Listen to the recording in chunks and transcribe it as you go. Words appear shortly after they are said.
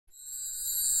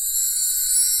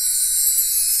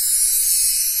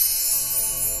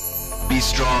Be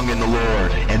strong in the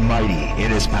Lord and mighty in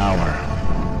his power.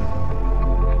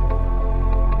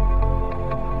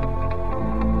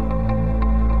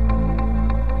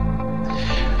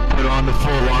 Put on the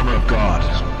full armor of God.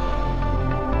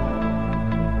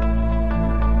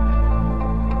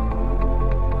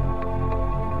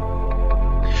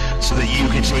 So that you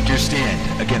can take your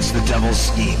stand against the devil's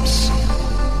schemes.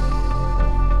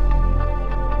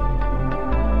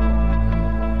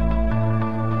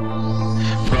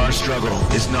 For our struggle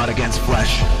is not against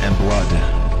flesh and blood,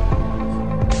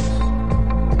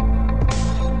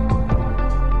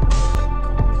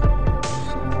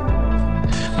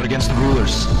 but against the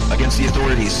rulers, against the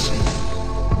authorities,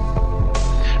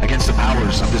 against the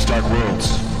powers of this dark world,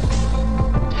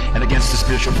 and against the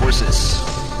spiritual forces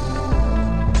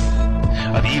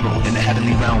of evil in the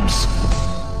heavenly realms.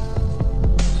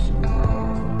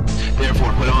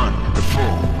 Therefore put on the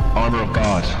full armor of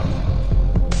God,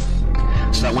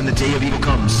 so that when the day of evil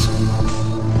comes,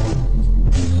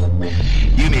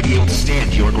 you may be able to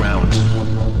stand your ground.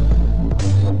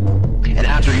 And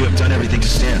after you have done everything to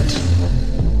stand,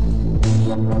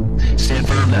 stand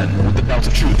firm then, with the belt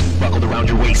of truth buckled around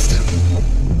your waist,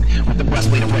 with the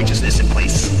breastplate of righteousness in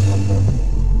place,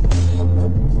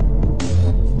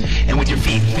 and with your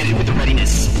feet fitted with the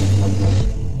readiness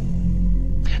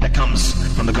that comes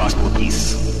from the gospel of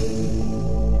peace.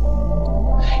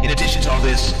 In addition to all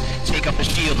this, take up the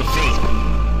shield of faith,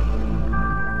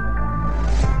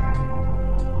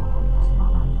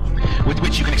 with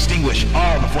which you can extinguish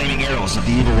all the flaming arrows of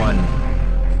the evil one.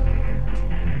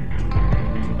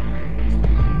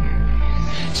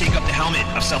 Take up the helmet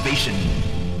of salvation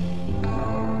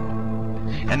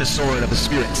and the sword of the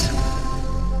Spirit,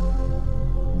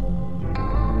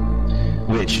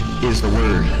 which is the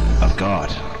word of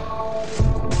God.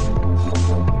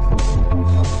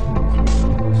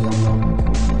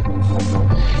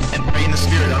 And pray in the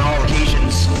Spirit on all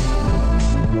occasions,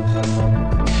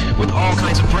 with all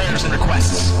kinds of prayers and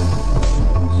requests.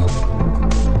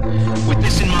 With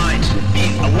this in mind,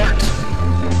 being alert,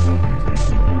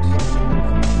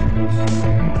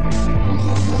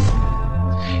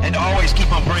 and always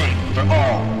keep on praying for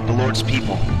all the Lord's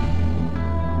people.